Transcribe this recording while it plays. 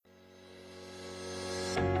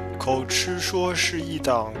口吃说是一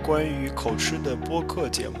档关于口吃的播客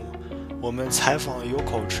节目，我们采访有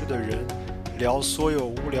口吃的人，聊所有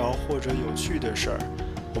无聊或者有趣的事儿。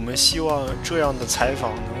我们希望这样的采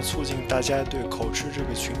访能促进大家对口吃这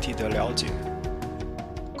个群体的了解。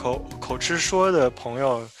口吃说的朋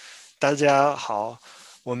友，大家好，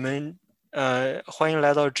我们欢迎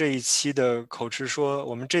来到这一期的口吃说。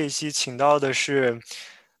我们这一期请到的是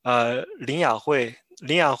林雅慧。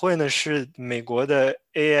林雅慧呢是美国的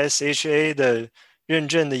ASHA 的认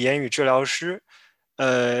证的言语治疗师。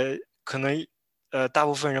可能大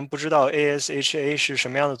部分人不知道 ASHA 是什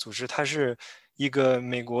么样的组织，它是一个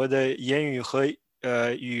美国的言语和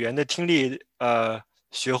语言的听力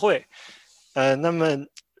学会。那么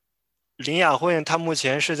林雅慧她目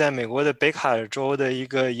前是在美国的北卡州的一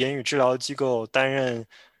个言语治疗机构担任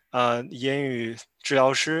言语治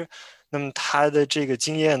疗师。那么她的这个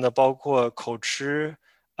经验呢，包括口吃、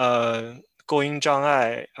构音障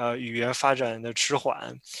碍、语言发展的迟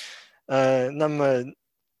缓。那么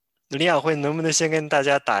林雅慧能不能先跟大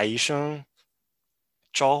家打一声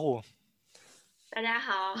招呼？大家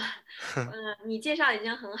好，你介绍已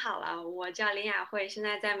经很好了。我叫林雅慧，现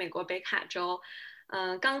在在美国北卡州，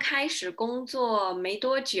刚开始工作没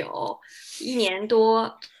多久，1年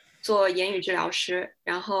多做言语治疗师。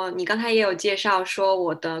然后你刚才也有介绍说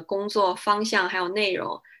我的工作方向还有内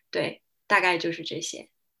容，对，大概就是这些。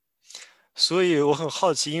所以我很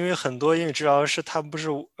好奇，因为很多英语治疗师他不是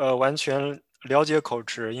完全了解口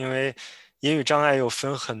吃，因为言语障碍有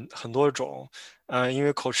分很多种，因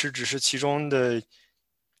为口吃只是其中的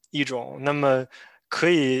一种。那么可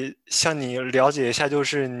以向你了解一下，就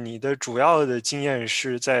是你的主要的经验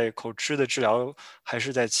是在口吃的治疗，还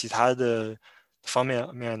是在其他的方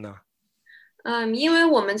面呢？因为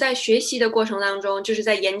我们在学习的过程当中，就是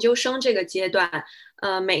在研究生这个阶段，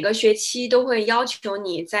每个学期都会要求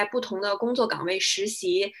你在不同的工作岗位实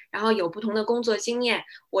习，然后有不同的工作经验。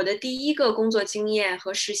我的第一个工作经验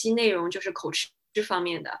和实习内容就是口吃方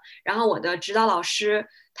面的，然后我的指导老师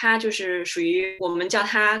他就是属于我们叫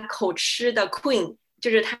他口吃的 queen。就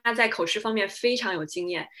是他在口吃方面非常有经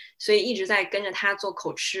验，所以一直在跟着他做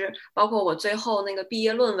口吃，包括我最后那个毕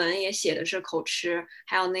业论文也写的是口吃，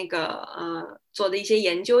还有那个做的一些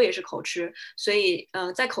研究也是口吃，所以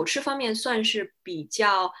在口吃方面算是比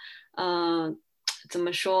较怎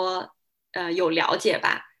么说有了解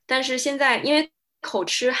吧。但是现在因为口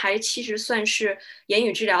吃还其实算是言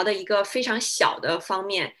语治疗的一个非常小的方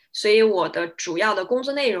面，所以我的主要的工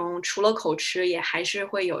作内容除了口吃，也还是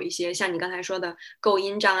会有一些像你刚才说的构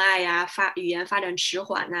音障碍呀、语言发展迟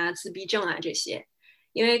缓呐、自闭症啊这些。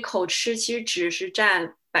因为口吃其实只是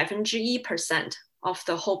占1% of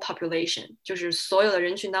the whole population，就是所有的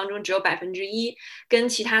人群当中只有1%，跟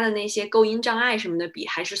其他的那些构音障碍什么的比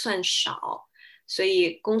还是算少，所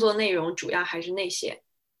以工作内容主要还是那些。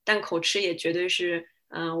但口吃也绝对是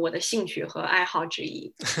我的兴趣和爱好之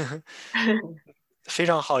一。非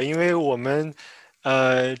常好，因为我们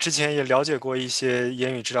之前也了解过一些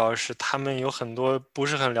言语治疗师，他们有很多不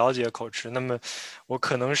是很了解口吃。那么我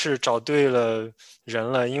可能是找对了人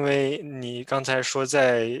了，因为你刚才说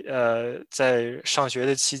在上学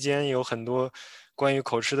的期间有很多关于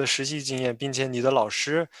口吃的实习经验，并且你的老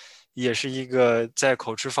师也是一个在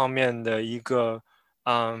口吃方面的一个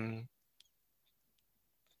嗯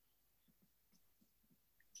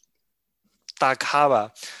大咖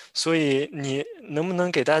吧。所以你能不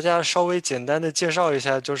能给大家稍微简单的介绍一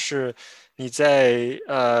下，就是你在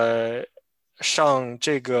上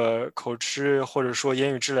这个口吃或者说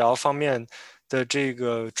言语治疗方面的这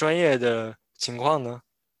个专业的情况呢？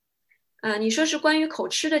你说是关于口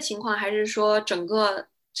吃的情况，还是说整个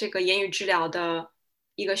这个言语治疗的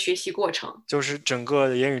一个学习过程？就是整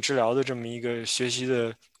个言语治疗的这么一个学习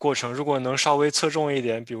的过程，如果能稍微侧重一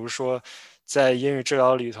点，比如说在言语治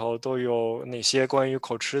疗里头都有哪些关于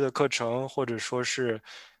口吃的课程，或者说是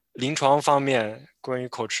临床方面关于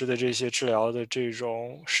口吃的这些治疗的这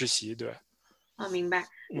种实习，对。明白，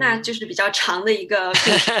那嗯，就是比较长的一个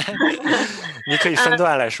病程。你可以分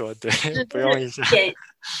段来说，对，不用一下。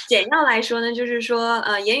简要来说呢，就是说，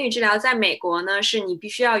言语治疗在美国呢，是你必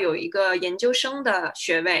须要有一个研究生的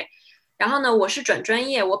学位。然后呢，我是转专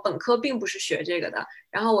业，我本科并不是学这个的。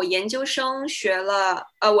然后我研究生学了，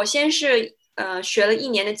我先是学了1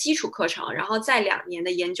年的基础课程，然后再2年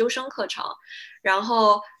的研究生课程。然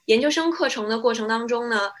后研究生课程的过程当中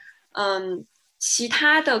呢，其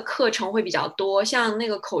他的课程会比较多，像那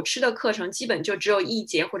个口吃的课程，基本就只有1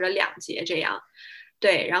节或者2节这样。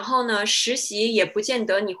对，然后呢，实习也不见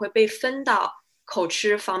得你会被分到口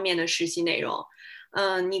吃方面的实习内容。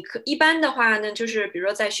一般的话呢，就是比如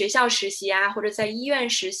说在学校实习啊，或者在医院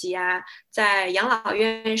实习啊，在养老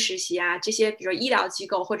院实习啊，这些比如说医疗机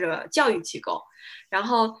构或者教育机构。然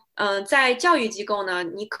后，在教育机构呢，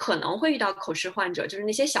你可能会遇到口吃患者，就是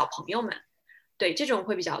那些小朋友们，对，这种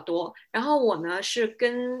会比较多。然后我呢是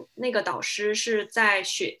跟那个导师是在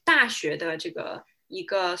大学的这个一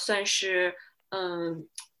个算是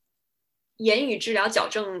言语治疗矫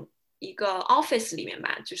正一个 office 里面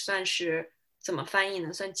吧，就算是怎么翻译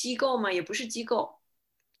呢？算机构吗？也不是机构，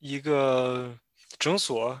一个诊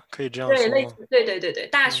所可以这样对，说吗？类似，对对对对，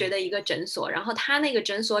大学嗯，的一个诊所，然后他那个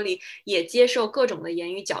诊所里也接受各种的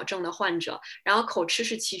言语矫正的患者，然后口吃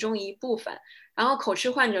是其中一部分，然后口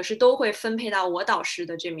吃患者是都会分配到我导师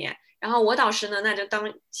的这面，然后我导师呢，那就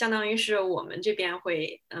相当于是我们这边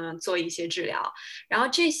会做一些治疗，然后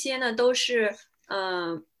这些呢都是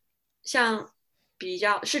像比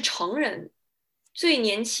较是成人，最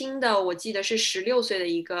年轻的我记得是16岁的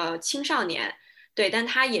一个青少年。对，但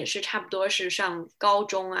他也是差不多是上高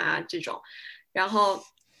中啊这种，然后，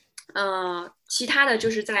其他的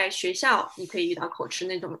就是在学校你可以遇到口吃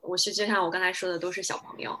那种，就像我刚才说的都是小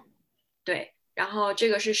朋友，对，然后这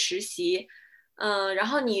个是实习，然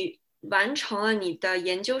后你完成了你的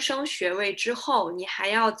研究生学位之后，你还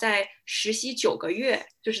要再实习9个月，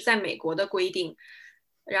就是在美国的规定。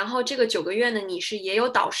然后这个9个月呢，你是也有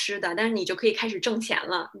导师的，但是你就可以开始挣钱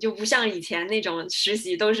了，你就不像以前那种实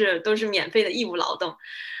习都是免费的义务劳动，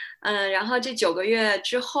然后这9个月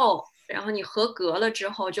之后，然后你合格了之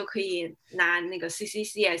后，就可以拿那个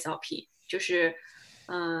CCC-SLP，就是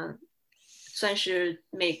算是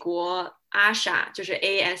美国 ASHA，就是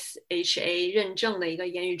ASHA 认证的一个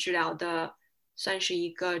言语治疗的，算是一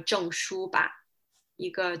个证书吧，一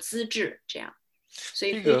个资质这样，所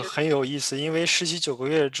以非常这个很有意思，因为实习9个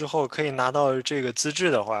月之后可以拿到这个资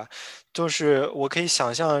质的话，就是我可以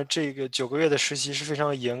想象这个9个月的实习是非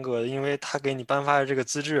常严格的，因为他给你颁发的这个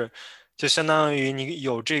资质，就相当于你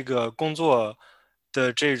有这个工作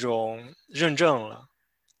的这种认证了，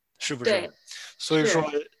是不是？对。所以说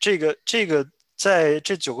是，这个在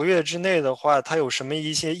这9个月之内的话，它有什么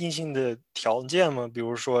一些硬性的条件吗？比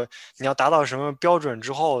如说你要达到什么标准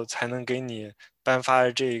之后才能给你颁发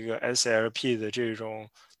这个 SLP 的这种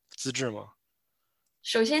资质吗？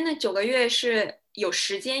首先那9个月是有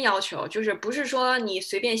时间要求，就是不是说你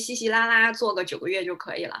随便稀稀拉拉做个9个月就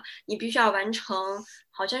可以了，你必须要完成，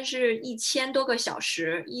好像是1000多个小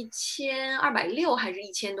时，1260还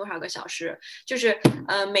是多少个小时，就是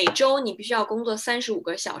每周你必须要工作35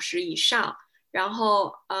个小时以上，然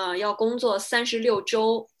后要工作36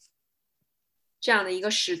周这样的一个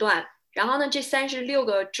时段。然后呢，这36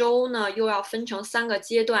个周呢，又要分成3个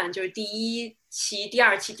阶段，就是第一期、第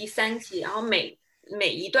二期、第三期。然后每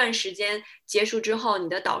一段时间结束之后，你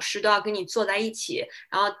的导师都要跟你坐在一起，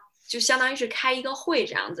然后就相当于是开一个会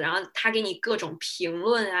这样子，然后他给你各种评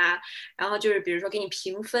论啊，然后就是比如说给你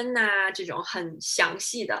评分呐、这种很详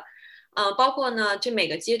细的。包括呢，这每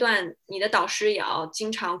个阶段你的导师也要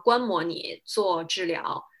经常观摩你做治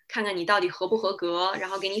疗，看看你到底合不合格，然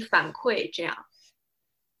后给你反馈，这样。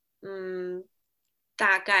嗯，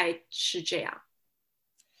大概是这样。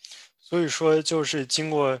所以说就是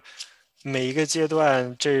经过每一个阶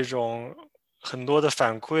段这种很多的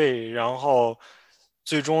反馈，然后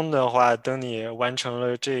最终的话，等你完成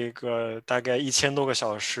了这个大概1000多个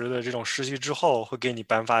小时的这种实习之后，会给你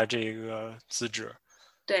颁发这个资质。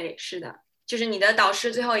对，是的，就是你的导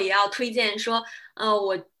师最后也要推荐说，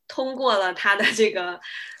我通过了他的这个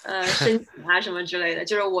申请啊什么之类的，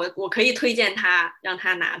就是我可以推荐他，让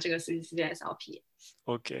他拿这个 CCC-SLP。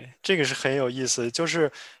OK，这个是很有意思，就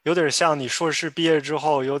是有点像你硕士毕业之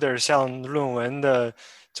后，有点像论文的，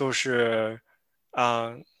就是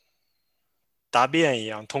啊、答辩一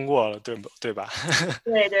样通过了，对吧？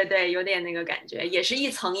对对对，有点那个感觉，也是一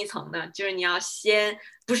层一层的，就是你要先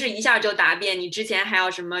不是一下就答辩，你之前还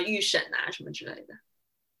要什么预审啊什么之类的。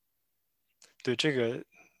对，这个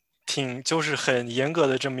就是很严格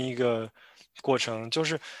的这么一个过程，就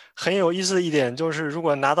是很有意思的一点就是，如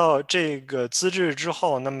果拿到这个资质之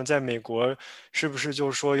后，那么在美国是不是就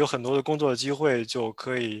是说有很多的工作机会就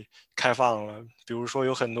可以开放了？比如说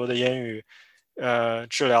有很多的言语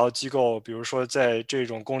治疗机构，比如说在这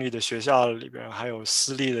种公立的学校里边，还有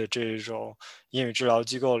私立的这种英语治疗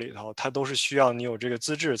机构里头，它都是需要你有这个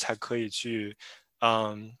资质才可以去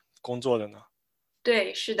工作的呢。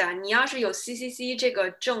对，是的，你要是有 CCC 这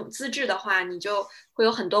个资质的话，你就会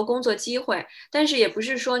有很多工作机会。但是也不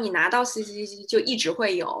是说你拿到 CCC 就一直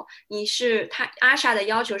会有，它 ASHA 的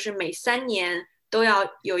要求是每3年都要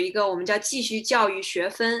有一个我们叫继续教育学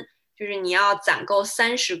分，就是你要攒够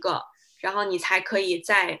30个，然后你才可以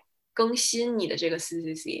再更新你的这个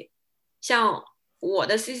CCC。像我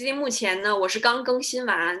的 CC 目前呢，我是刚更新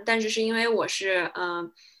完，但是因为我是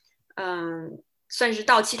算是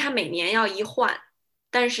到期，它每年要一换，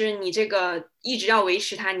但是你这个一直要维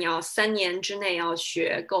持它，你要3年之内要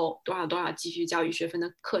学够多少多少继续教育学分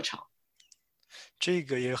的课程。这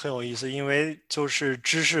个也很有意思，因为就是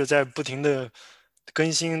知识在不停的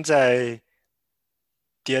更新，在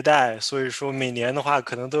迭代，所以说每年的话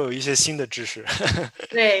可能都有一些新的知识。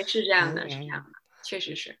对，是这样的，是这样嗯，的，确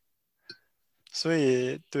实是。所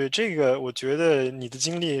以对这个，我觉得你的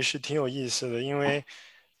经历是挺有意思的，因为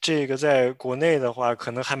这个在国内的话，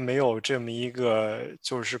可能还没有这么一个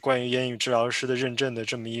就是关于言语治疗师的认证的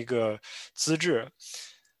这么一个资质，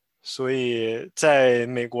所以在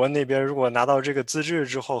美国那边，如果拿到这个资质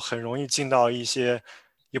之后，很容易进到一些，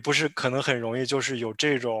也不是可能很容易，就是有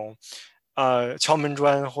这种敲门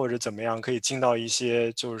砖或者怎么样，可以进到一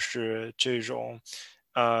些就是这种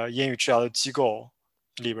言语治疗的机构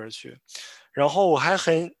里边去。然后我还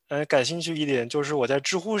很感兴趣一点，就是我在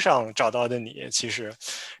知乎上找到的你，其实，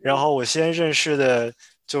然后我先认识的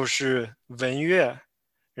就是文月，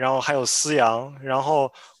然后还有思阳，然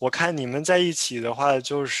后我看你们在一起的话，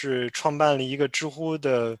就是创办了一个知乎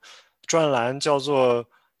的专栏，叫做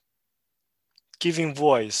Giving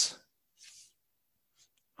Voice。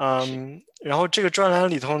然后这个专栏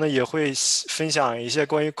里头呢，也会分享一些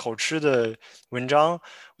关于口吃的文章。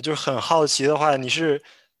我就很好奇的话，你是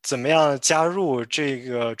怎么样加入这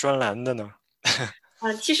个专栏的呢？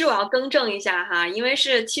其实我要更正一下哈，因为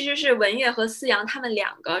其实是文月和思阳他们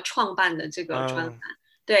两个创办的这个专栏，嗯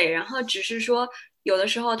对，然后只是说有的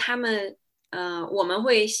时候他们，我们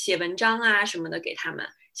会写文章啊什么的给他们，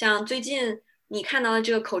像最近你看到的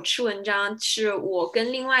这个口吃文章，是我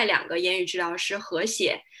跟另外2个言语治疗师合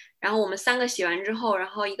写，然后我们3个写完之后，然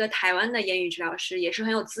后一个台湾的言语治疗师也是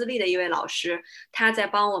很有资历的一位老师，他在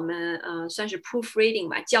帮我们，算是 proofreading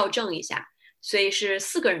吧，校正一下，所以是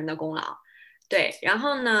4个人的功劳。对，然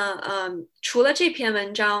后呢，除了这篇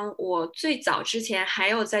文章，我最早之前还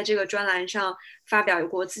有在这个专栏上发表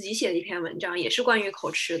过自己写的一篇文章，也是关于口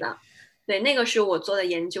吃的。对，那个是我做的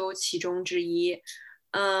研究其中之一。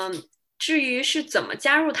至于是怎么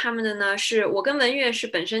加入他们的呢？是我跟文月是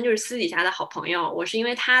本身就是私底下的好朋友，我是因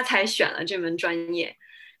为他才选了这门专业。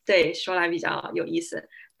对，说来比较有意思。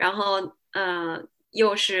然后，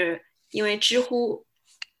又是因为知乎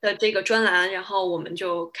的这个专栏，然后我们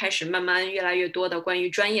就开始慢慢越来越多的关于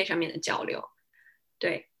专业上面的交流。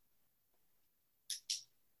对，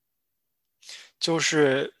就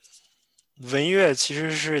是文乐其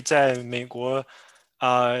实是在美国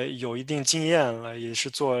有一定经验了，也是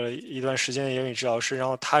做了一段时间的言语治疗师，然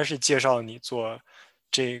后他是介绍你做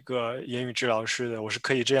这个言语治疗师的，我是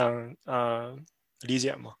可以这样理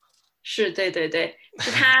解吗？是，对对对，是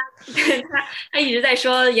他，他一直在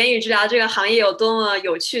说言语治疗这个行业有多么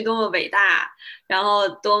有趣，多么伟大，然后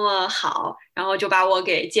多么好，然后就把我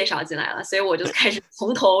给介绍进来了，所以我就开始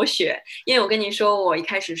从头学，因为我跟你说，我一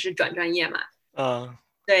开始是转专业嘛，嗯，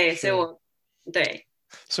对，所以是。我对。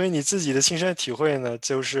所以你自己的亲身体会呢，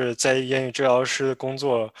就是在言语治疗师的工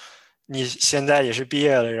作，你现在也是毕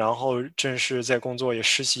业了，然后正式在工作也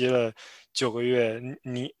实习了9个月，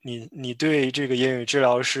你对这个言语治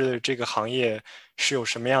疗师的这个行业是有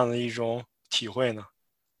什么样的一种体会呢？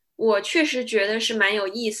我确实觉得是蛮有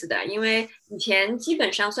意思的，因为以前基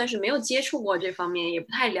本上算是没有接触过这方面，也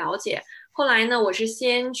不太了解。后来呢，我是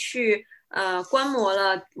先去观摩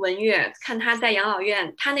了文月，看他在养老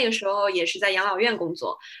院，他那个时候也是在养老院工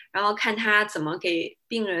作，然后看他怎么给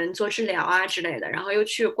病人做治疗啊之类的，然后又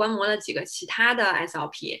去观摩了几个其他的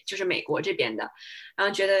SLP，就是美国这边的，然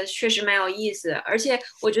后觉得确实蛮有意思，而且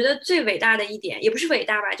我觉得最伟大的一点，也不是伟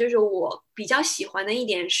大吧，就是我比较喜欢的一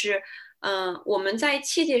点是。我们在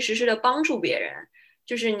切切实实的帮助别人，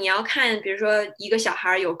就是你要看，比如说一个小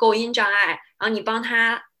孩有构音障碍，然后你帮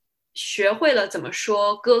他学会了怎么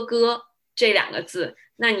说"哥哥"这2个字，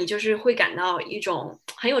那你就是会感到一种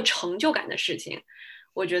很有成就感的事情，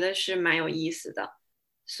我觉得是蛮有意思的，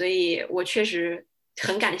所以我确实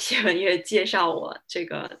很感谢文月介绍我这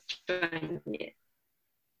个专业。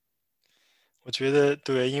我觉得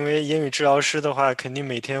对，因为英语治疗师的话，肯定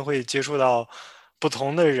每天会接触到不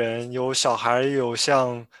同的人，有小孩，有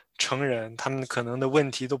像成人，他们可能的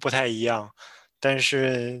问题都不太一样。但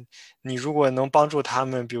是你如果能帮助他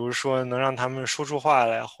们，比如说能让他们说出话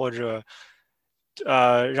来，或者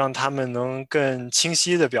让他们能更清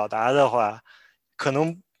晰的表达的话，可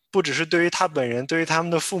能不只是对于他本人，对于他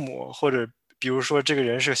们的父母，或者比如说这个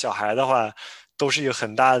人是个小孩的话，都是一个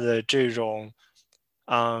很大的这种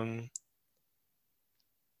嗯。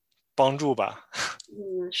帮助吧。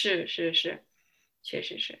嗯，是是是，确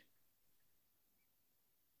实是。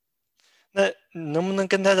那你能不能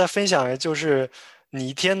跟大家分享，就是你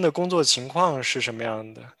一天的工作情况是什么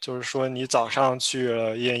样的？就是说你早上去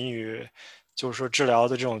了言语，就是说治疗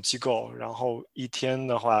的这种机构，然后一天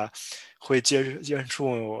的话会接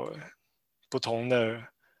触不同的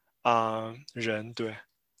人，对。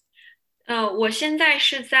我现在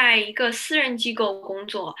是在一个私人机构工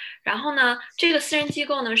作，然后呢，这个私人机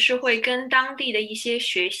构呢是会跟当地的一些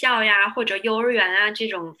学校呀或者幼儿园啊这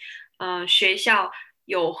种，学校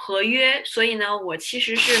有合约，所以呢，我其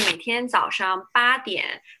实是每天早上8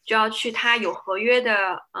点就要去他有合约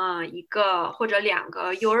的，一个或者两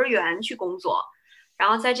个幼儿园去工作，然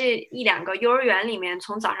后在这一两个幼儿园里面，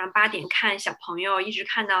从早上8点看小朋友，一直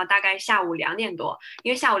看到大概下午2点多，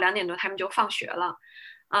因为下午2点多他们就放学了。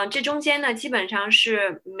这中间呢，基本上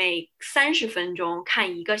是每30分钟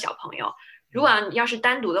看一个小朋友。如果要是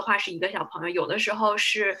单独的话，是一个小朋友；有的时候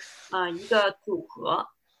是一个组合，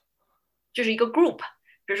就是一个 group。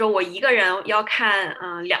比如说我一个人要看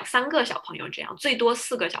2、3个小朋友这样，最多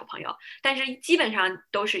4个小朋友，但是基本上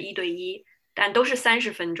都是1对1，但都是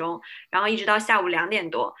30分钟，然后一直到下午2点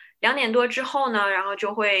多。2点多之后呢，然后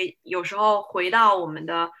就会有时候回到我们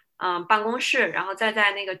的办公室，然后再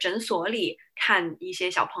在那个诊所里看一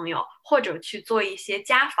些小朋友，或者去做一些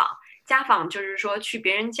家访。家访就是说去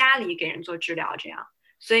别人家里给人做治疗这样。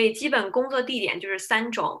所以基本工作地点就是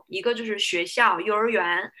3种，一个就是学校、幼儿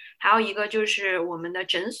园，还有一个就是我们的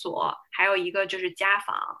诊所，还有一个就是家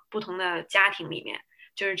访，不同的家庭里面，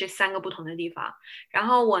就是这3个不同的地方。然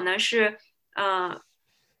后我呢是，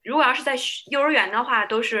如果要是在幼儿园的话，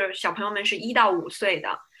都是小朋友们是1到5岁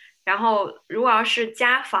的。然后如果要是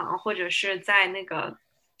家访或者是在那个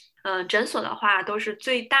诊所的话，都是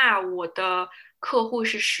最大我的客户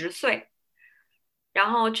是10岁。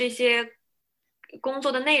然后这些工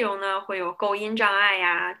作的内容呢，会有构音障碍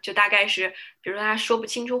呀，就大概是，比如说他说不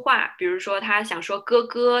清楚话，比如说他想说哥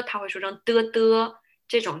哥，他会说成的的，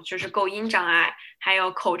这种就是构音障碍。还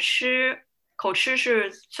有口吃，口吃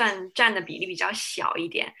是算占的比例比较小一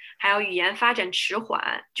点。还有语言发展迟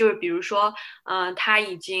缓，就是比如说，他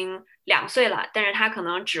已经2岁了，但是他可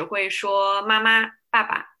能只会说妈妈、爸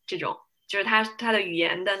爸这种，就是他的语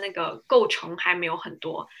言的那个构成还没有很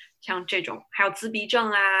多。像这种，还有自闭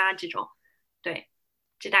症啊这种，对，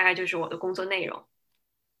这大概就是我的工作内容。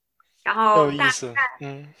然很后有意思，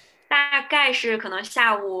嗯。大概是可能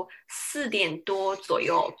下午4点多左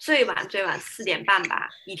右，最晚4点半吧，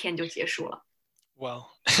一天就结束了。哇哦，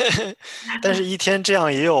但是一天这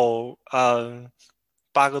样也有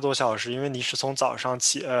8个多小时，因为你是从早上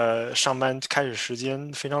上班开始时间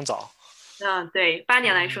非常早。嗯，对，8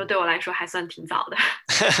点来说对我来说还算挺早的。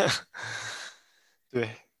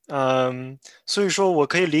对，所以说我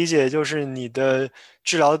可以理解，就是你的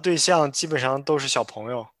治疗对象基本上都是小朋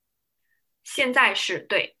友。现在是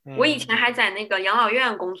对，我以前嗯还在那个养老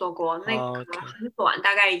院工作过，那可能，OK。很短，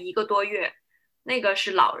大概1个多月，那个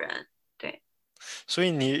是老人。对。所以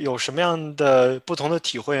你有什么样的不同的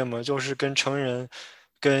体会吗？就是跟成人、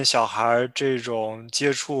跟小孩儿这种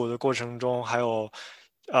接触的过程中，还有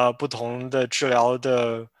不同的治疗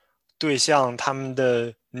的对象，他们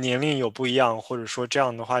的年龄有不一样，或者说这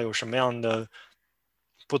样的话有什么样的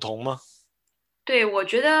不同吗？对，我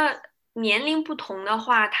觉得年龄不同的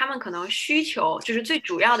话，他们可能需求就是最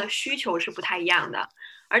主要的需求是不太一样的，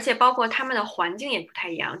而且包括他们的环境也不太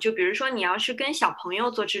一样。就比如说，你要是跟小朋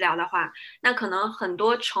友做治疗的话，那可能很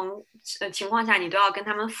多情况下你都要跟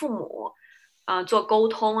他们父母，做沟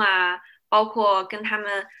通啊，包括跟他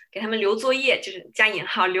们给他们留作业，就是加引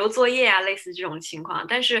号留作业啊，类似这种情况。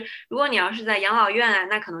但是如果你要是在养老院啊，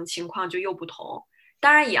那可能情况就又不同。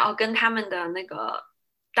当然也要跟他们的那个，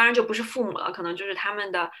当然就不是父母了，可能就是他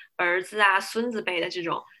们的儿子啊、孙子辈的这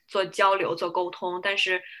种做交流、做沟通。但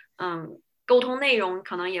是，沟通内容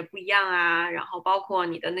可能也不一样啊，然后包括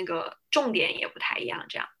你的那个重点也不太一样，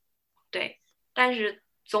这样对。但是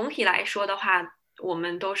总体来说的话，我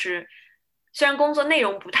们都是虽然工作内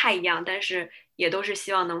容不太一样，但是也都是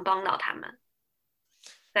希望能帮到他们，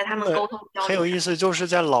在他那么们沟通交流上。很有意思，就是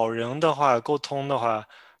在老人的话沟通的话，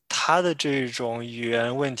他的这种语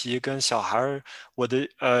言问题跟小孩儿，我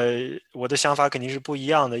的想法肯定是不一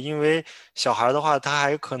样的，因为小孩儿的话，他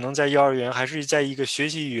还可能在幼儿园还是在一个学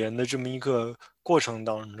习语言的这么一个过程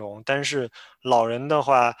当中，但是老人的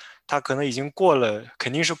话，他可能已经过了，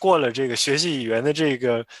肯定是过了这个学习语言的这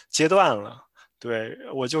个阶段了。对，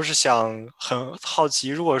我就是想很好奇，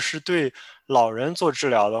如果是对老人做治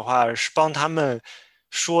疗的话，是帮他们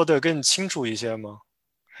说的更清楚一些吗？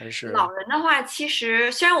还是老人的话，其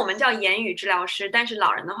实虽然我们叫言语治疗师，但是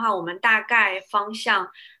老人的话，我们大概方向，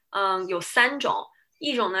有3种。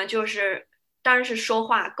一种呢，就是当然是说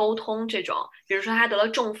话沟通这种，比如说他得了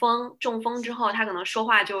中风，中风之后他可能说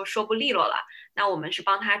话就说不利落了，那我们是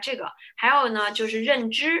帮他这个。还有呢，就是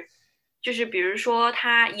认知，就是比如说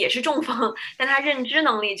他也是中风，但他认知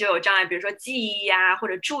能力就有障碍，比如说记忆呀、或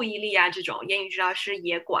者注意力啊这种，言语治疗师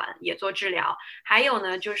也管也做治疗。还有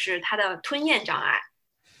呢，就是他的吞咽障碍，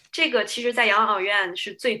这个其实在养老院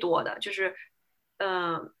是最多的，就是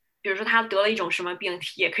比如说他得了一种什么病，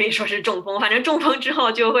也可以说是中风。反正中风之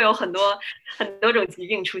后就会有很多很多种疾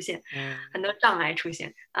病出现，很多障碍出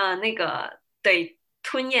现。那个对，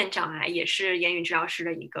吞咽障碍也是言语治疗师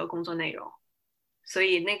的一个工作内容。所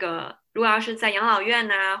以那个如果要是在养老院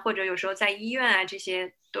呐、或者有时候在医院啊，这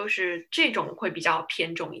些都是这种会比较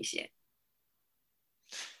偏重一些。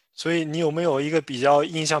所以你有没有一个比较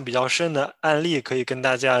印象比较深的案例可以跟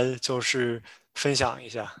大家就是分享一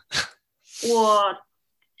下？我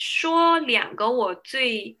说两个我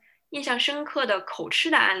最印象深刻的口吃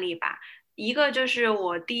的案例吧。一个就是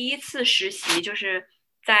我第一次实习，就是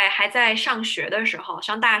还在上学的时候，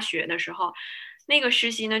上大学的时候，那个实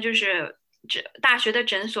习呢，就是大学的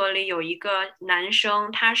诊所里有一个男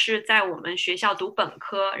生，他是在我们学校读本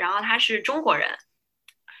科，然后他是中国人，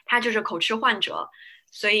他就是口吃患者，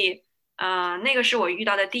所以那个是我遇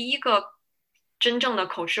到的第一个真正的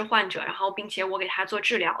口吃患者，然后并且我给他做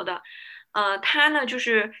治疗的。他呢就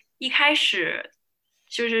是一开始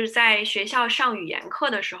就是在学校上语言课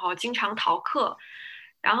的时候经常逃课，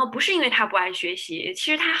然后不是因为他不爱学习，其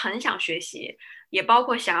实他很想学习，也包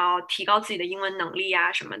括想要提高自己的英文能力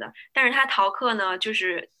啊什么的。但是他逃课呢，就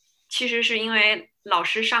是其实是因为老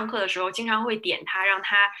师上课的时候经常会点他，让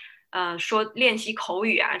他说练习口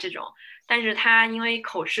语啊这种。但是他因为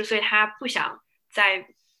口吃，所以他不想在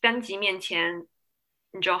班级面前，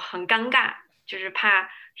你知道很尴尬，就是怕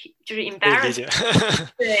就是 可以理解。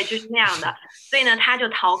对，就是那样的。所以呢，他就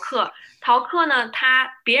逃课。逃课呢，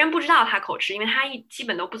别人不知道他口吃，因为他基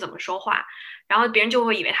本都不怎么说话，然后别人就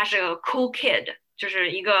会以为他是个 cool kid，就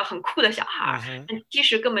是一个很酷的小孩儿。但其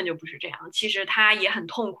实根本就不是这样，其实他也很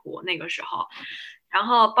痛苦那个时候。然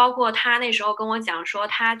后包括他那时候跟我讲说，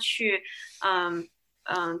他去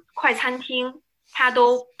快餐厅。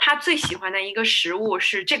他最喜欢的一个食物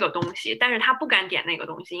是这个东西，但是他不敢点那个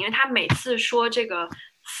东西，因为他每次说这个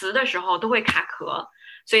词的时候都会卡壳，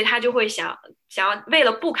所以他就会想要为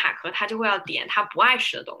了不卡壳，他就会要点他不爱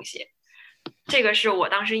吃的东西。这个是我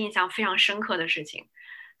当时印象非常深刻的事情，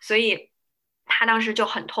所以他当时就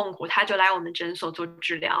很痛苦，他就来我们诊所做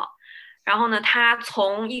治疗。然后呢，他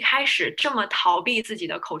从一开始这么逃避自己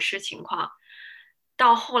的口吃情况，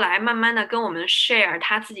到后来慢慢的跟我们 share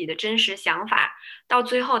他自己的真实想法，到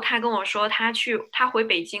最后他跟我说他回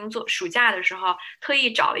北京做暑假的时候，特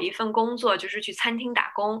意找了一份工作，就是去餐厅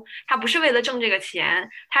打工。他不是为了挣这个钱，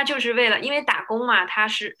他就是为了因为打工嘛，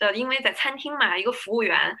因为在餐厅嘛，一个服务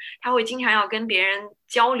员他会经常要跟别人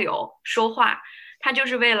交流说话，他就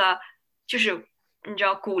是为了就是你知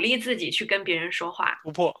道鼓励自己去跟别人说话。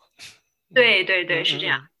突破。对对对，是这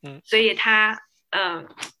样。所以他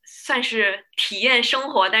算是体验生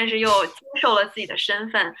活，但是又接受了自己的身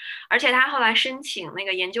份。而且他后来申请那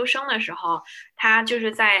个研究生的时候，他就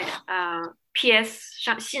是在PS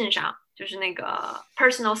信上，就是那个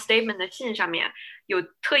personal statement 的信上面有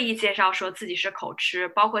特意介绍说自己是口吃，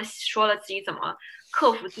包括说了自己怎么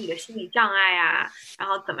克服自己的心理障碍啊，然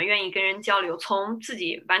后怎么愿意跟人交流，从自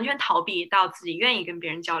己完全逃避到自己愿意跟别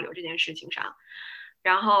人交流这件事情上。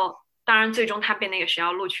然后当然最终他被那个学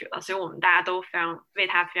校录取了，所以我们大家都为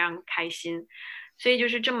他非常开心。所以就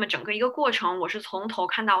是这么整个一个过程，我是从头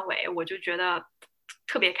看到尾，我就觉得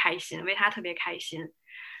特别开心，为他特别开心。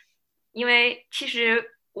因为其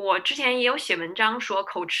实我之前也有写文章说，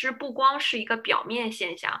口吃不光是一个表面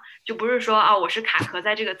现象，就不是说我是卡壳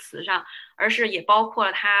在这个词上，而是也包括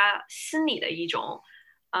了他心理的一种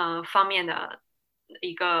方面的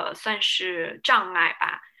一个算是障碍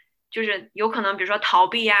吧。就是有可能，比如说逃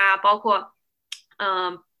避啊，包括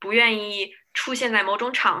不愿意出现在某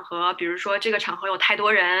种场合，比如说这个场合有太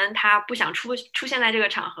多人，他不想出现在这个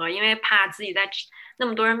场合，因为怕自己在那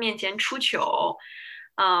么多人面前出糗。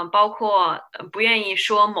包括不愿意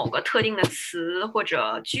说某个特定的词或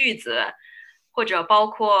者句子，或者包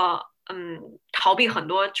括逃避很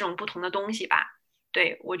多这种不同的东西吧。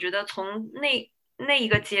对，我觉得从那一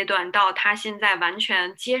个阶段到他现在完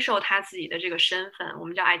全接受他自己的这个身份，我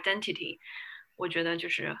们叫 identity， 我觉得就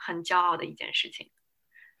是很骄傲的一件事情。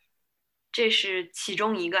这是其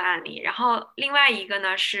中一个案例。然后另外一个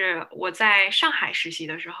呢，是我在上海实习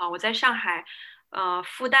的时候，我在上海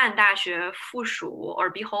复旦大学附属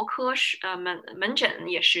耳鼻喉科门诊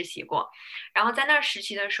也实习过。然后在那儿实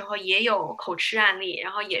习的时候也有口吃案例，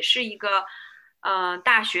然后也是一个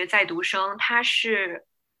大学在读生，他是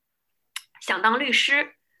想当律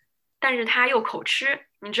师，但是他又口吃。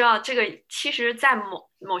你知道这个其实在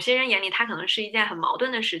某些人眼里，他可能是一件很矛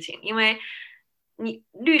盾的事情，因为你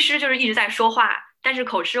律师就是一直在说话，但是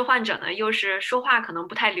口吃患者呢又是说话可能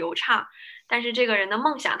不太流畅，但是这个人的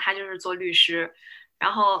梦想他就是做律师。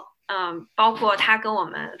然后包括他跟我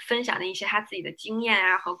们分享的一些他自己的经验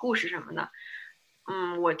啊和故事什么的，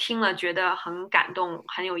我听了觉得很感动，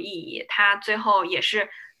很有意义。他最后也是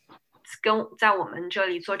在我们这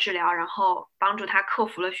里做治疗，然后帮助他克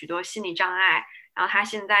服了许多心理障碍。然后他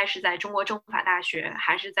现在是在中国政法大学，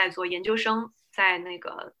还是在做研究生，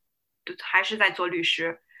还是在做律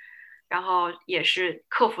师，然后也是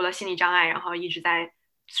克服了心理障碍，然后一直在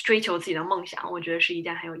追求自己的梦想。我觉得是一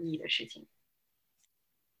件很有意义的事情。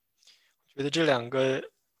觉得这两个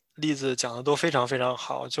例子讲的都非常非常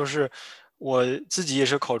好，就是我自己也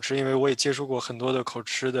是口吃，因为我也接触过很多的口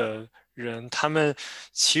吃的人，他们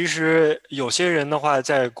其实有些人的话，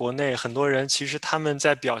在国内很多人其实他们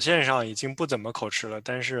在表现上已经不怎么口吃了，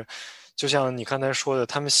但是就像你刚才说的，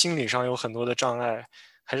他们心理上有很多的障碍，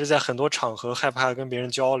还是在很多场合害怕跟别人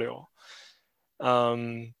交流。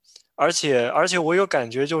而且我有感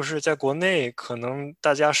觉，就是在国内，可能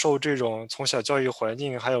大家受这种从小教育环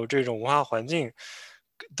境，还有这种文化环境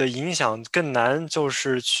的影响，更难就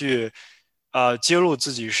是去揭露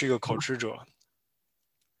自己是一个口吃者。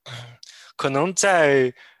可能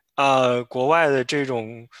在国外的这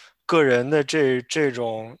种个人的这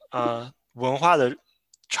种文化的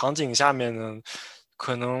场景下面呢，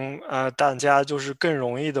可能大家就是更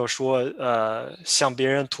容易的说向别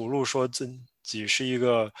人吐露说自己是一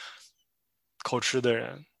个口吃的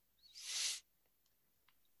人。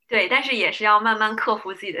对，但是也是要慢慢克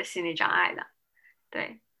服自己的心理障碍的。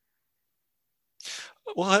对。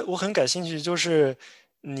我很感兴趣，就是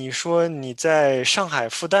你说你在上海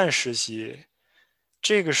复旦实习，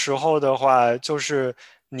这个时候的话，就是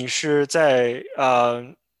你是在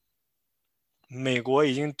美国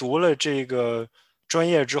已经读了这个专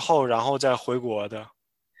业之后，然后再回国的，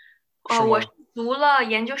是我是吗？读了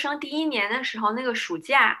研究生第一年的时候，那个暑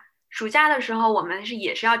假的时候，我们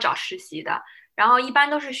也是要找实习的，然后一般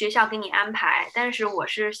都是学校给你安排，但是我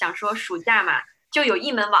是想说暑假嘛，就有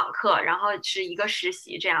一门网课，然后是一个实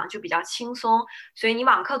习，这样就比较轻松，所以你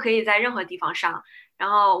网课可以在任何地方上。然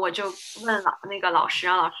后我就问那个老师，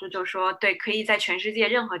然后老师就说，对，可以在全世界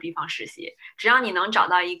任何地方实习，只要你能找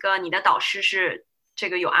到一个你的导师是这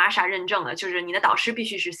个有 ASHA 认证的，就是你的导师必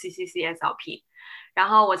须是 CCC-SLP。然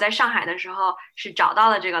后我在上海的时候是找到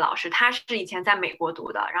了这个老师，他是以前在美国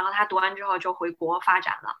读的，然后他读完之后就回国发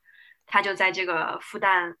展了，他就在这个复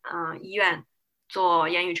旦医院做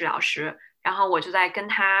言语治疗师，然后我就在跟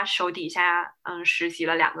他手底下实习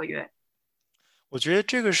了2个月。我觉得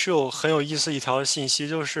这个是很有意思一条信息，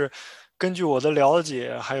就是根据我的了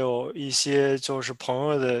解，还有一些就是朋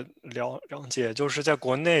友的了解，就是在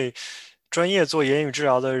国内专业做言语治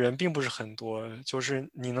疗的人并不是很多，就是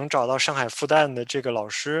你能找到上海复旦的这个老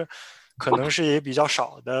师，可能是也比较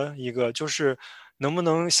少的一个，就是能不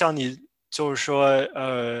能向你就是说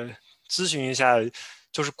咨询一下，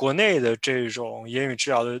就是国内的这种言语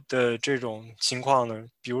治疗的这种情况呢？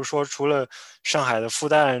比如说，除了上海的复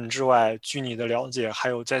旦之外，据你的了解，还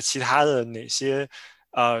有在其他的哪些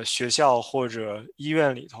学校或者医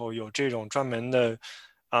院里头有这种专门的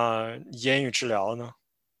言语治疗呢？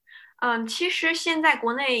其实现在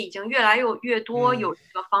国内已经越来越多嗯。有这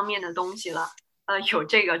个方面的东西了，有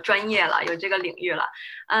这个专业了，有这个领域了。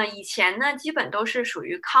以前呢，基本都是属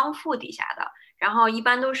于康复底下的，然后一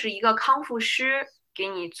般都是一个康复师给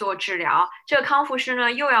你做治疗。这个康复师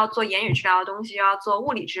呢，又要做言语治疗的东西，又要做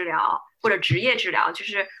物理治疗或者职业治疗，就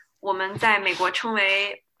是我们在美国称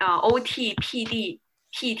为OT、PD、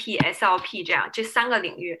PT、SLP 这样这3个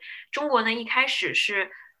领域。中国呢，一开始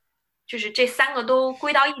就是这3个都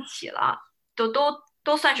归到一起了，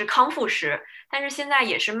都算是康复师，但是现在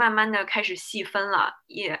也是慢慢的开始细分了，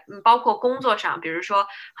也包括工作上，比如说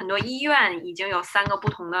很多医院已经有3个不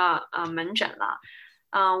同的门诊了。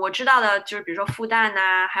我知道的就是比如说复旦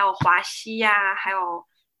呐、还有华西呀、还有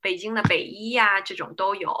北京的北医呀、这种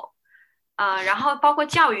都有。然后包括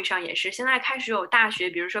教育上也是，现在开始有大学，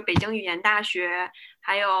比如说北京语言大学，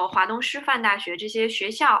还有华东师范大学这些学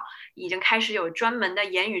校已经开始有专门的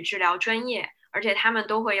言语治疗专业，而且他们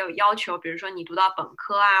都会有要求，比如说你读到本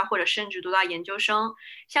科啊，或者甚至读到研究生。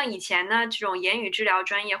像以前呢，这种言语治疗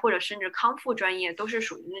专业或者甚至康复专业都是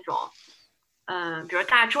属于那种，比如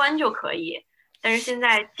大专就可以，但是现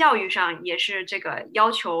在教育上也是这个要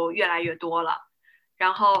求越来越多了。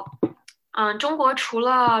然后，中国除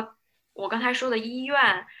了我刚才说的医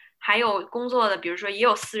院，还有工作的，比如说也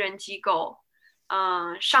有私人机构。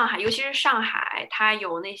上海，尤其是上海，它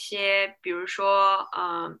有那些，比如说，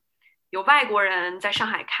有外国人在上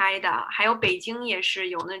海开的，还有北京也是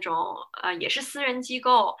有那种也是私人机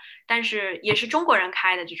构，但是也是中国人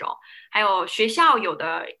开的这种，还有学校有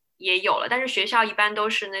的也有了，但是学校一般都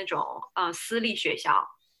是那种私立学校，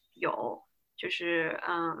有就是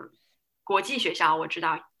国际学校我知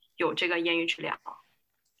道有这个言语治疗，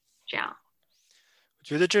这样。我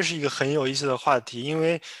觉得这是一个很有意思的话题，因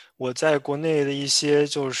为我在国内的一些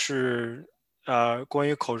就是关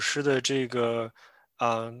于口吃的这个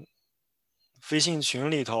微信群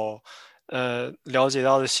里头，了解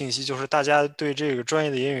到的信息就是大家对这个专业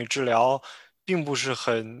的言语治疗并不是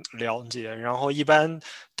很了解，然后一般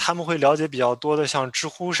他们会了解比较多的像知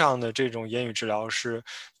乎上的这种言语治疗师，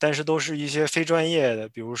但是都是一些非专业的，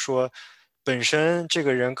比如说本身这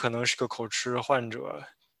个人可能是个口吃患者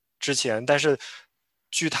之前，但是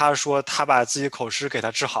据他说他把自己口吃给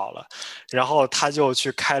他治好了，然后他就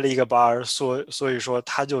去开了一个班，所以说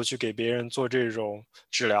他就去给别人做这种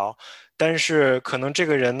治疗，但是可能这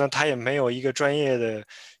个人呢，他也没有一个专业的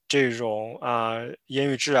这种言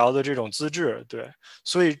语治疗的这种资质，对，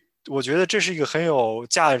所以我觉得这是一个很有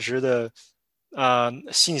价值的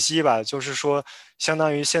信息吧，就是说，相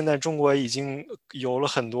当于现在中国已经有了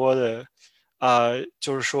很多的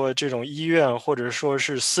就是说这种医院或者说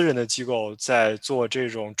是私人的机构在做这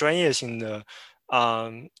种专业性的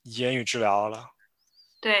言语治疗了。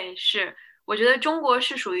对，是，我觉得中国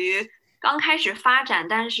是属于刚开始发展，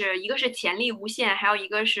但是一个是潜力无限，还有一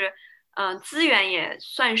个是，资源也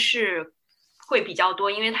算是会比较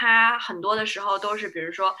多，因为它很多的时候都是，比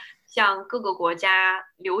如说像各个国家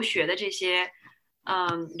留学的这些，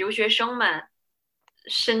留学生们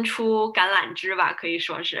伸出橄榄枝吧，可以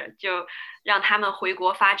说是，就让他们回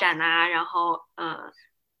国发展呐、然后，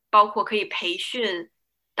包括可以培训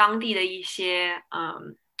当地的一些，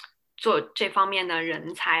做这方面的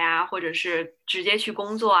人才啊，或者是直接去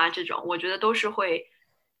工作啊，这种我觉得都是会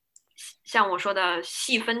像我说的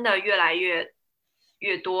细分的越来越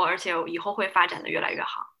多，而且以后会发展的越来越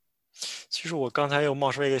好。其实我刚才又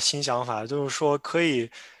冒出来一个新想法，就是说可以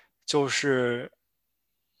就是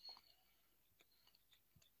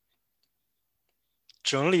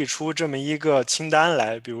整理出这么一个清单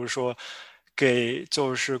来，比如说给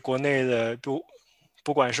就是国内的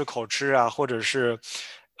不管是口吃啊，或者是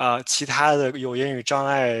其他的有言语障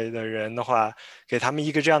碍的人的话，给他们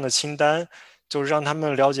一个这样的清单，就是让他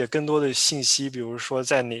们了解更多的信息，比如说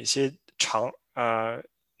在哪些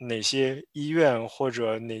医院或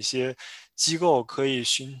者哪些机构可以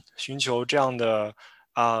寻求这样的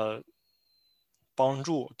帮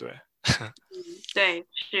助，对。对，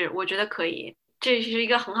是，我觉得可以，这是一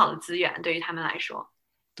个很好的资源，对于他们来说。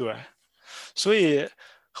对，所以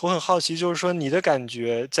我很好奇，就是说你的感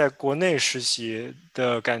觉，在国内实习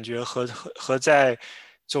的感觉和在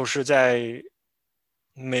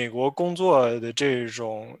美国工作的这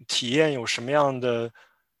种体验有什么样的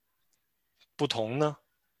不同呢？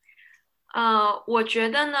我觉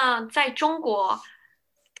得呢，在中国，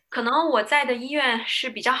可能我在的医院是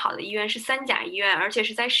比较好的医院，是3甲医院，而且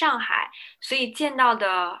是在上海，所以见到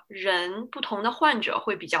的人，不同的患者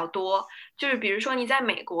会比较多。就是比如说你在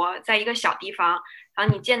美国，在一个小地方，然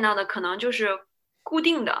后你见到的可能就是固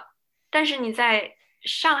定的，但是你在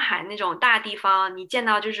上海那种大地方，你见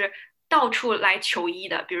到就是到处来求医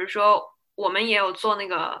的。比如说，我们也有做那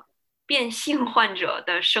个变性患者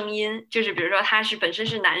的声音，就是比如说他是本身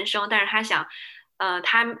是男生，但是他想，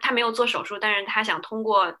他没有做手术，但是他想通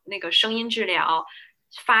过那个声音治疗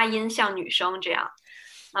发音像女生这样，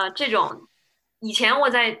这种以前我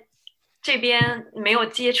在这边没有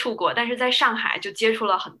接触过，但是在上海就接触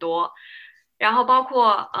了很多。然后包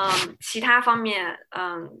括其他方面，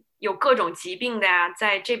有各种疾病的呀，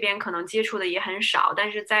在这边可能接触的也很少，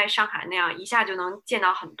但是在上海那样一下就能见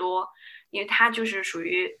到很多，因为他就是属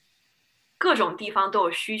于各种地方都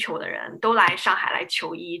有需求的人，都来上海来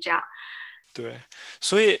求医，这样。对，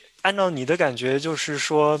所以按照你的感觉，就是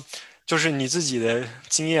说，就是你自己的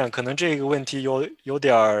经验，可能这个问题有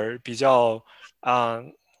点儿比较啊、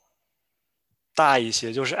大一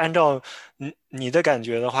些。就是按照你的感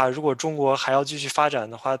觉的话，如果中国还要继续发展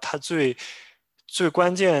的话，它最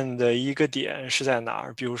关键的一个点是在哪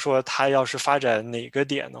儿？比如说，它要是发展哪个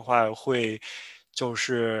点的话，就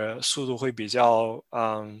是速度会比较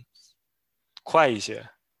快一些。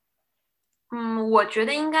我觉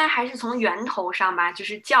得应该还是从源头上吧，就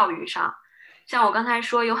是教育上。像我刚才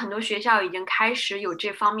说，有很多学校已经开始有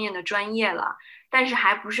这方面的专业了，但是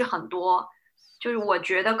还不是很多。就是我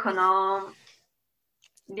觉得可能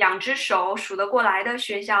2只手数得过来的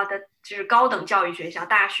学校的，就是高等教育学校、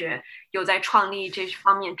大学有在创立这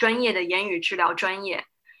方面专业的言语治疗专业，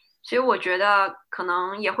所以我觉得可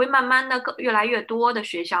能也会慢慢的越来越多的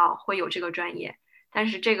学校会有这个专业。但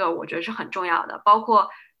是这个我觉得是很重要的，包括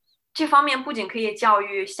这方面不仅可以教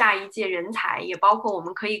育下一届人才，也包括我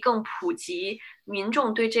们可以更普及民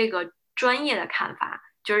众对这个专业的看法，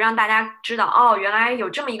就是让大家知道，哦，原来有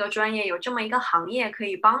这么一个专业，有这么一个行业可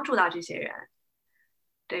以帮助到这些人。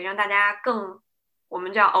对，让大家更，我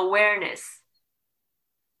们叫 awareness，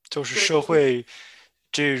就是就是社会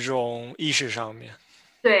这种意识上面，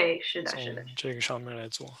对，是的，是的，从这个上面来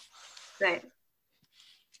做。对，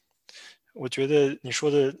我觉得你说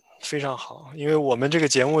的非常好，因为我们这个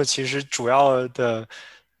节目其实主要的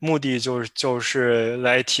目的就是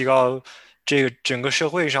来提高这个整个社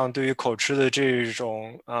会上对于口吃的这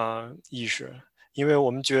种意识，因为我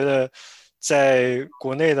们觉得在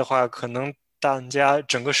国内的话，可能大家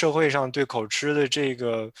整个社会上对口吃的这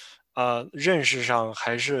个认识上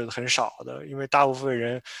还是很少的，因为大部分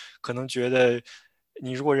人可能觉得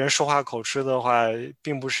你如果人说话口吃的话，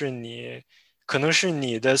并不是你。可能是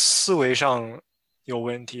你的思维上有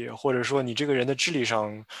问题，或者说你这个人的智力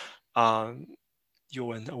上啊、有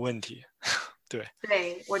问题。对，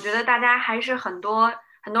对，我觉得大家还是很多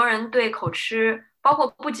人对口吃，包括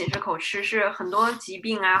不仅是口吃，是很多疾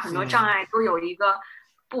病啊、很多障嗯，碍都有一个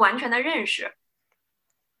不完全的认识。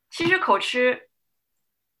其实口吃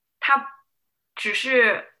它只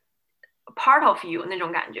是 part of you 那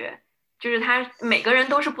种感觉，就是它每个人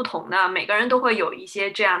都是不同的，每个人都会有一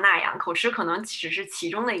些这样那样，口吃可能只是其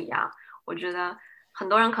中的一样。我觉得很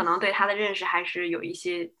多人可能对它的认识还是有一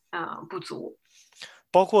些不足。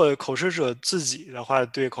包括口吃者自己的话，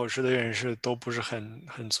对口吃的认识都不是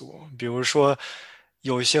很足。比如说，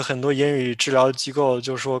有一些很多言语治疗机构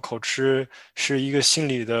就说口吃是一个心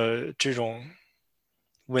理的这种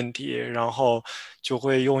问题，然后就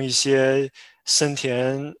会用一些森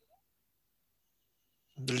田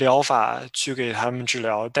疗法去给他们治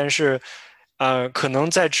疗，但是，可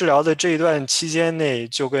能在治疗的这一段期间内，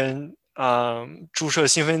就跟注射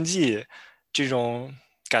兴奋剂这种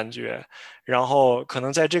感觉，然后可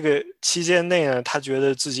能在这个期间内呢，他觉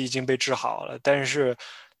得自己已经被治好了，但是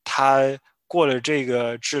他过了这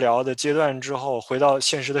个治疗的阶段之后，回到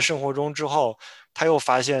现实的生活中之后，他又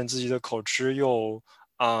发现自己的口吃又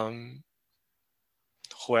嗯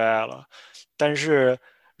回来了。但是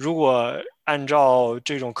如果按照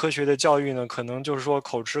这种科学的教育呢，可能就是说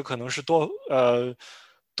口吃可能是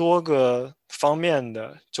多个方面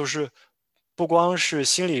的，就是不光是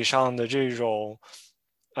心理上的这种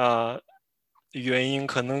呃原因，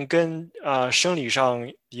可能跟生理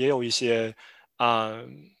上也有一些啊、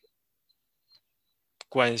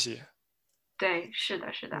关系。对，是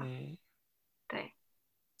的，是的，嗯。对，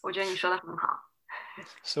我觉得你说的很好。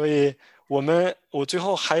所以我最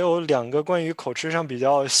后还有两个关于口吃上比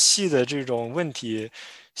较细的这种问题，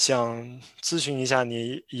想咨询一下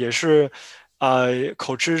你，也是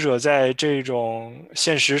口吃者在这种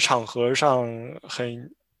现实场合上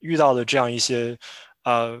很遇到的这样一些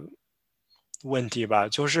呃问题吧，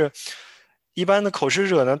就是一般的口吃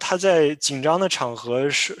者呢，他在紧张的场合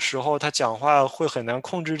时候，他讲话会很难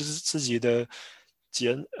控制自己的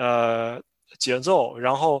节呃节奏，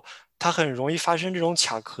然后他很容易发生这种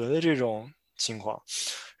卡壳的这种情况。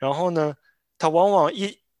然后呢，他往往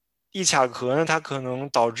一卡壳呢，它可能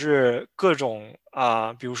导致各种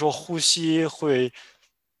比如说呼吸会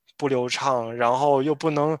不流畅，然后又不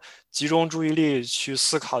能集中注意力去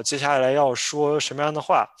思考接下来要说什么样的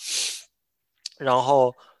话，然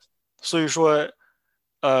后所以说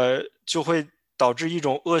就会导致一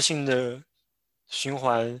种恶性的循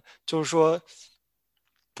环，就是说。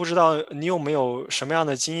不知道你有没有什么样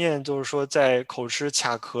的经验，就是说在口吃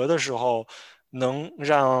卡壳的时候，能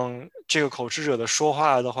让这个口吃者的说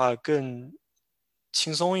话的话更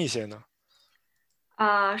轻松一些呢？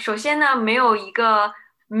首先呢，没有一个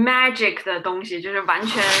magic 的东西，就是完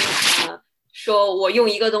全说我用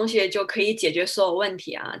一个东西就可以解决所有问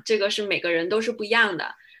题啊，这个是每个人都是不一样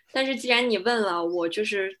的。但是既然你问了，我就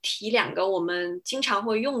是提两个我们经常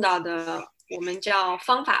会用到的，我们叫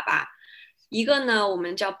方法吧。一个呢，我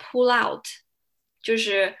们叫 pull out，就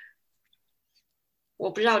是我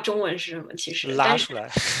不知道中文是什么，其实，但是拉出来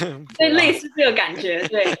对，，pull 类 out。似这个感觉，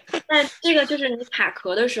对。但这个就是你卡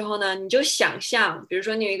壳的时候呢，你就想象，比如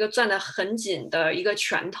说你有一个攥得很紧的一个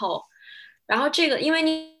拳头，然后这个因为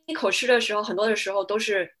你口吃的时候，很多的时候都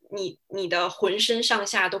是你的浑身上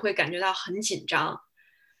下都会感觉到很紧张，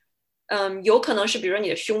有可能是比如说你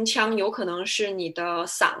的胸腔，有可能是你的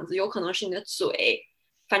嗓子，有可能是你的嘴，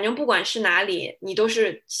反正不管是哪里，你都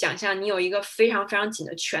是想象你有一个非常非常紧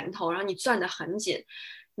的拳头，然后你攥得很紧，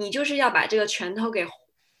你就是要把这个拳头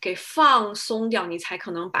给放松掉，你才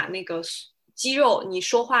可能把那个肌肉，你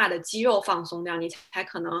说话的肌肉放松掉，你才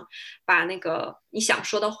可能把那个你想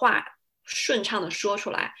说的话顺畅的说出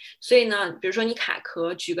来。所以呢，比如说你卡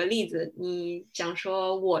壳，举个例子，你讲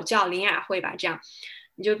说我叫林雅慧吧，这样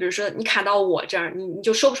你就比如说你卡到我这儿，你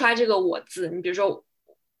就说不出来这个我字，你比如说，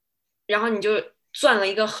然后你就攥了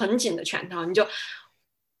一个很紧的拳头，你就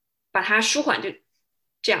把它舒缓，就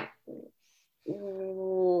这样，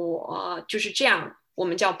我就是这样，我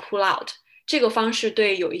们叫 pull out。这个方式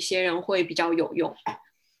对有一些人会比较有用，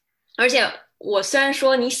而且我虽然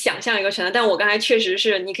说你想象一个拳头，但我刚才确实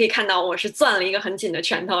是你可以看到我是攥了一个很紧的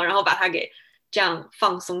拳头，然后把它给这样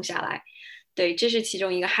放松下来。对，这是其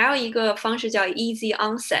中一个。还有一个方式叫 easy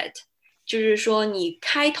onset，就是说你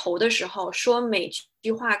开头的时候说每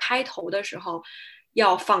句话开头的时候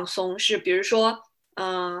要放松，是比如说，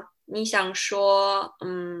你想说，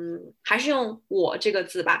还是用我这个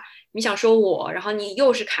字吧，你想说我，然后你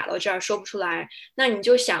又是卡到这儿说不出来，那你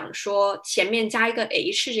就想说前面加一个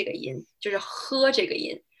h 这个音，就是喝这个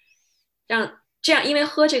音，这样，因为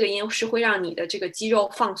喝这个音是会让你的这个肌肉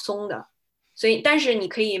放松的，所以但是你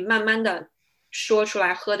可以慢慢的说出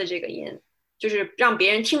来喝的这个音，就是让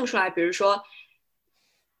别人听不出来，比如说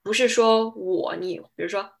不是说你比如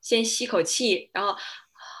说先吸口气，然后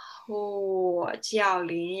我叫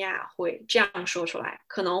林雅慧，这样说出来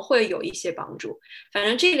可能会有一些帮助。反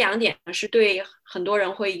正这两点是对很多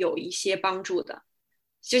人会有一些帮助的。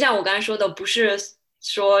就像我刚才说的，不是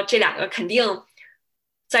说这两个肯定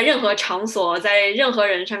在任何场所、在任何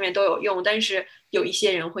人上面都有用，但是有一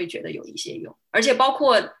些人会觉得有一些用，而且包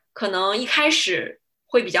括可能一开始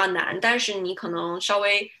会比较难，但是你可能稍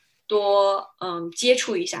微多接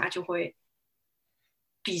触一下，就会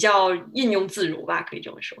比较应用自如吧，可以这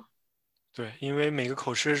么说。对，因为每个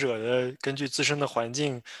口吃者的根据自身的环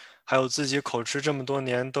境，还有自己口吃这么多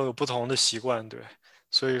年都有不同的习惯，对，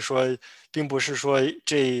所以说并不是说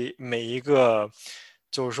这每一个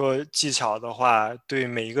就是说技巧的话，对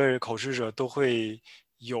每一个口吃者都会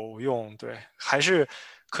有用，对，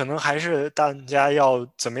可能还是大家要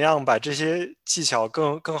怎么样把这些技巧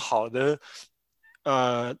更好的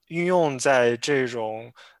运用在这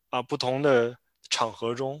种不同的场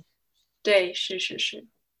合中。对，是是是，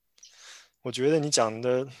我觉得你讲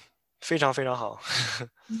的非常非常好。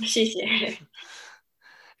谢谢。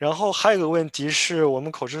然后还有个问题是我们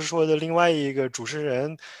口吃说的另外一个主持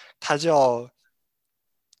人，他叫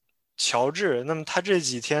乔治。那么他这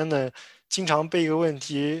几天呢，经常被一个问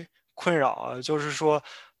题困扰啊，就是说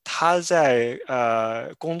他在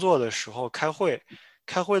工作的时候开会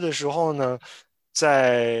的时候呢，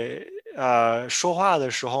在说话的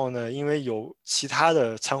时候呢，因为有其他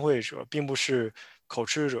的参会者，并不是口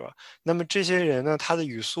吃者，那么这些人呢，他的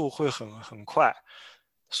语速会很快，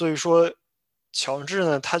所以说乔治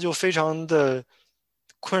呢，他就非常的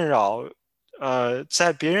困扰。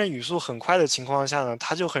在别人语速很快的情况下呢，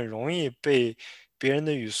他就很容易被别人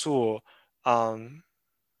的语速，嗯，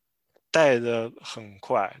带的很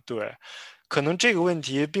快。对，可能这个问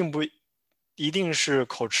题并不一定是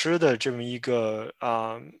口吃的这么一个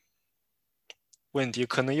问题，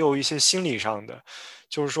可能也有一些心理上的，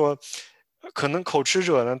就是说，可能口吃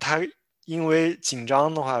者呢，他因为紧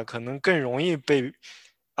张的话，可能更容易被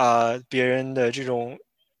别人的这种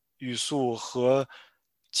语速和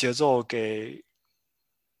节奏给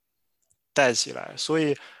带起来。所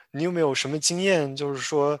以你有没有什么经验，就是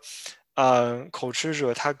说，口吃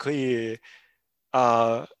者他可以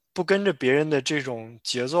不跟着别人的这种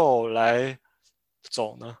节奏来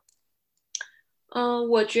走呢？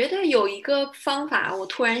我觉得有一个方法，我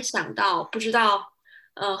突然想到，不知道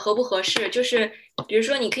合不合适，就是比如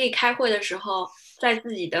说你可以开会的时候，在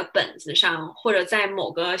自己的本子上，或者在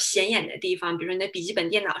某个显眼的地方，比如说你的笔记本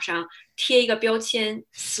电脑上贴一个标签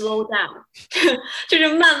 “slow down”，就是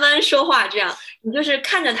慢慢说话，这样你就是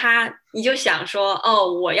看着它，你就想说，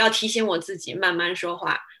哦，我要提醒我自己慢慢说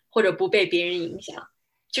话，或者不被别人影响。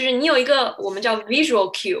就是你有一个我们叫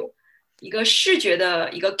visual cue，一个视觉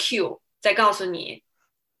的一个 cue。再告诉你，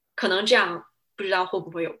可能这样不知道会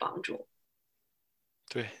不会有帮助，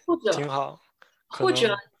对，或者挺好，可或者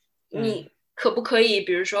能，嗯。你可不可以，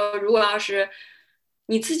比如说，如果要是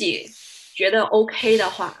你自己觉得 OK 的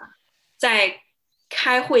话，在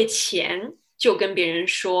开会前就跟别人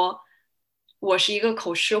说，我是一个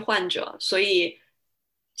口吃患者，所以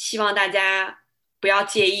希望大家不要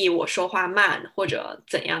介意我说话慢或者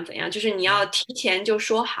怎样怎样，就是你要嗯提前就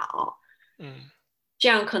说好。嗯，这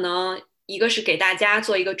样可能一个是给大家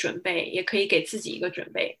做一个准备，也可以给自己一个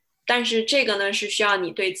准备。但是这个呢，是需要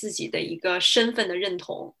你对自己的一个身份的认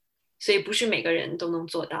同，所以不是每个人都能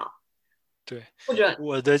做到。对，或者，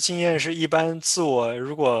我的经验是一般自我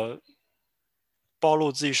如果暴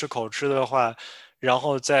露自己是口吃的话，然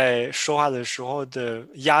后在说话的时候的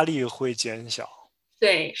压力会减小。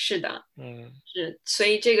对，是的，所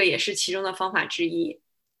以这个也是其中的方法之一。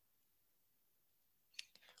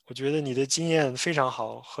我觉得你的经验非常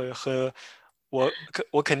好，和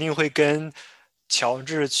我肯定会跟乔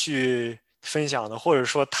治去分享的，或者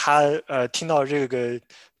说他听到这个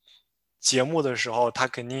节目的时候，他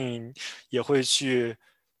肯定也会去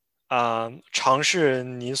尝试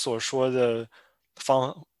你所说的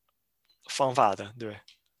方法的，对。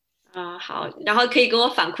好，然后可以跟我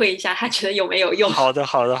反馈一下，他觉得有没有用？好的，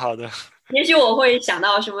好的，好的。也许我会想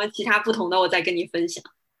到什么其他不同的，我再跟你分享。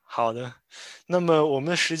好的，那么我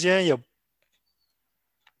们的时间也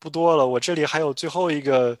不多了，我这里还有最后一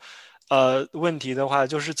个问题的话，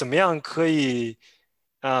就是怎么样可以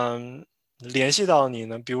联系到你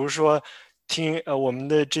呢？比如说我们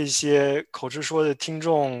的这些口吃说的听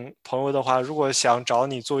众朋友的话，如果想找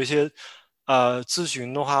你做一些咨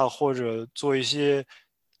询的话，或者做一些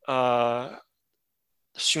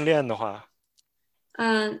训练的话，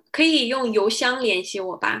可以用邮箱联系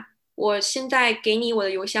我吧。我现在给你我的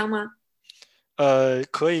邮箱吗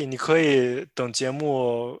可以，你可以等节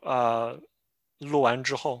目录完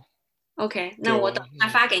之后？OK，给我。那我等下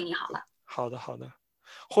发给你好了。好的，好的。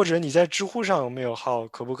或者你在知乎上有没有号？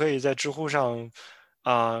可不可以在知乎上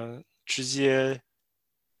直接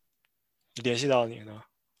联系到你呢？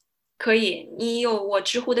可以，你有我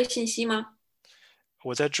知乎的信息吗？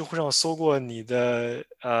我在知乎上搜过你的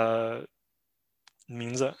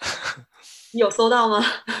名字，有搜到吗？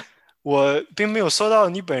我并没有搜到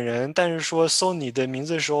你本人，但是说搜你的名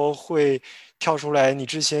字的时候会跳出来你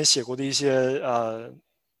之前写过的一些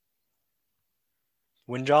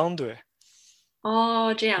文章，对。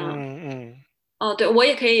哦，这样啊。嗯嗯，哦，对，我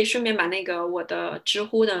也可以顺便把那个我的知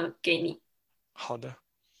乎的给你。好的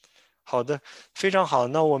好的，非常好。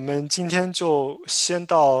那我们今天就先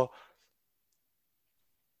到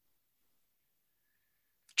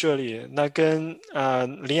这里。那跟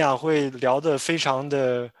林雅慧聊得非常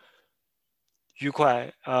的愉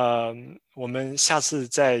快，我们下次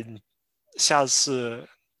再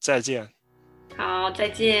见，好，再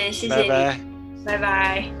见，谢谢你，拜拜。拜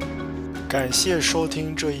拜。感谢收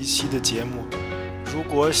听这一期的节目。如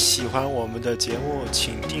果喜欢我们的节目，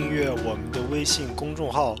请订阅我们的微信公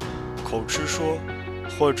众号口吃说，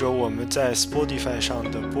或者我们在 Spotify 上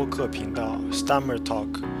的播客频道 Stammer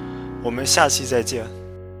Talk。我们下期再见。